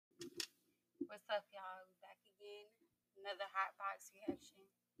up, y'all? We back again. Another Hotbox reaction.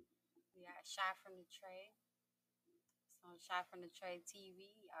 We got Shyfromdatre. It's on Shyfromdatre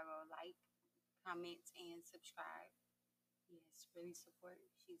TV. Y'all go like, comment, and subscribe. Yes, really support.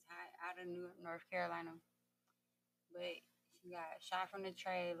 She's hot out of North Carolina. But she got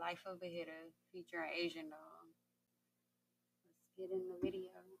Shyfromdatre, Life of a Hitta, featuring Asian doll. Let's get in the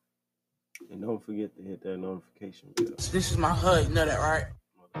video. And don't forget to hit that notification bell. This is my hood, you know that, right?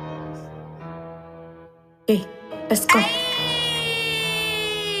 Hey, let's go. Hey!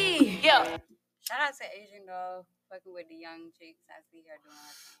 Yeah. Shout out to Asian doll, fucking with the young chicks. I see her doing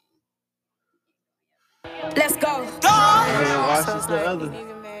her thing. Let's go. Watch the other.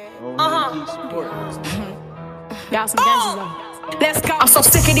 Y'all some gangsters though. Let's go. I'm so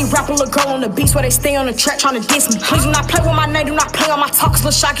sick of these rapping little girl on the beats where they stay on the track trying to diss me. Please do not play with my name, do not play on my talk, cause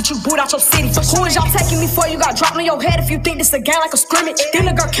little shot get you booed out your city. Who is y'all taking me for? You got dropped on your head if you think this a game like a scrimmage. Then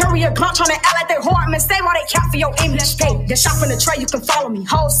the girl carry a Glock trying to act like they hard, man, stay while they cap for your image. Hey, the shot from the tray, you can follow me.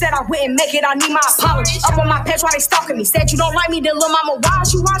 Hoes said I wouldn't make it, I need my apology. Up on my page while they stalking me. Said you don't like me, then little mama, why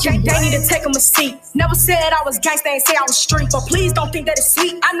is you watching? They need to take them a seat. Never said I was gangsta, ain't say I was street. But please don't think that it's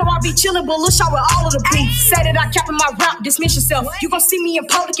sweet. I know I be chilling, but look shot with all of the beef. Say that I cap in my rap, dismiss yourself. You gon' see me in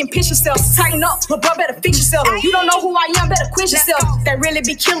public and pinch yourself. Tighten up, but bro, better fix yourself. You don't know who I am, better quench yourself. They really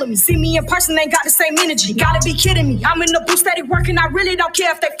be killing me. See me in person, ain't got the same energy. Gotta be kidding me. I'm in the booth steady working, I really don't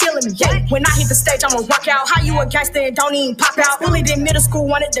care if they feeling me. Yeah, when I hit the stage, I'ma rock out. How you a gangster and don't even pop out? Bullied in middle school,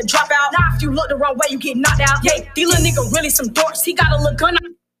 wanted to drop out. Now if you look the wrong way, you get knocked out. Yeah, these little nigga really some dorks. He got a little gun.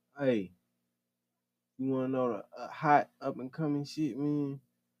 Hey, you wanna know the hot up and coming shit, man?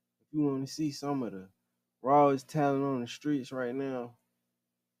 If you wanna see some of the rawest talent on the streets right now,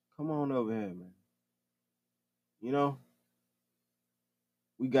 come on over here, man. You know,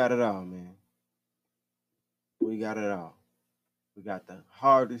 we got it all, man. We got it all. We got the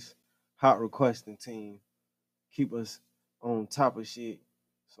hardest hot requesting team. Keep us on top of shit.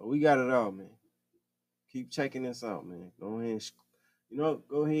 So we got it all, man. Keep checking this out, man. Go ahead and,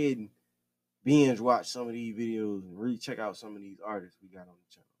 go ahead and binge watch some of these videos and recheck out some of these artists we got on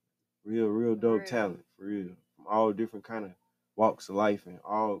the channel. Real dope talent, for real. From all different kind of walks of life and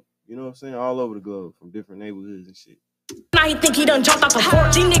all, you know what I'm saying, all over the globe, from different neighborhoods and shit. Now he think he done jumped off the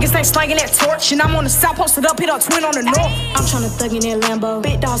porch. These niggas ain't slanging that torch. And I'm on the south, posted up, hit on twin on the north. I'm tryna thug in that Lambo.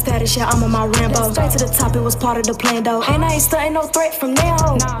 Big dog status, yeah, I'm on my Rambo. Straight to the top, it was part of the plan though. And I ain't stunting no threat from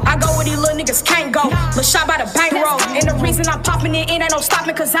now. I go where these little niggas can't go. Lil' shot by the bankroll. And the reason I'm popping it ain't no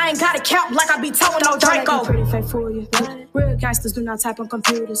stopping, cause I ain't got a count like I be towing no Draco. Pretty fake for you. Real gangsters do not type on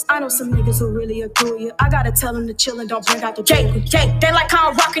computers. I know some niggas who really adore you. I gotta tell them to chill and don't bring out the gate. They like how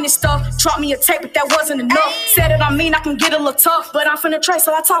I'm rocking this stuff. Drop me a tape, but that wasn't enough. Said it I mean I can get a little tough, but I'm finna try,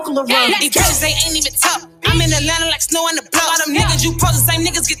 so I talk a little rough. These bitches, they ain't even tough. I'm in Atlanta like snow in the blood. All them niggas you pose, the same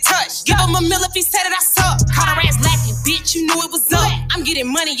niggas get touched. Give him a mill if he said it, I suck. Caught her ass lacking, bitch, you knew it was up. I'm getting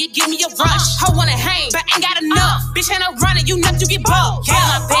money, you give me a rush. Ho wanna hang, but ain't got enough. Bitch ain't no running, you nuts, you get bugged. Yeah,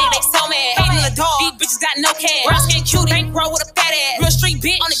 my bag, they so mad. Hating the dog, these bitches got no cash. Brown skin cutie, bankroll with a fat ass. Real street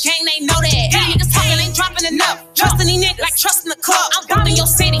bitch, on the gang, they know that. These niggas talking, ain't dropping enough. Trusting these niggas like trusting the club. I'm bumping your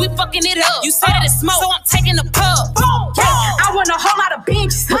city, we fucking it up. You said it is smoke, so I'm taking the pub. I want a whole lot of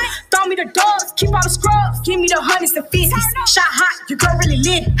benches. Throw me the dogs, keep all the scrubs. Give me the hundreds and fifties. Shot hot, your girl really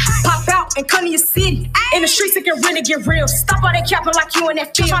lit. Pop out and come to your city. In the streets, it can really get real. Stop all that capping like you in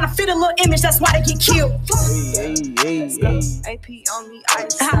that field. Trying to fit a little image, that's why they get killed. Hey. AP on the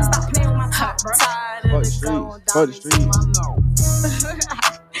ice. Stop playing with my top, bro. For the street.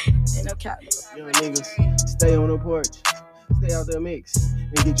 Ain't no cap. Young niggas, stay on the porch. Stay out there mix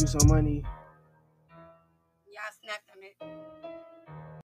and get you some money. Y'all snapped on it.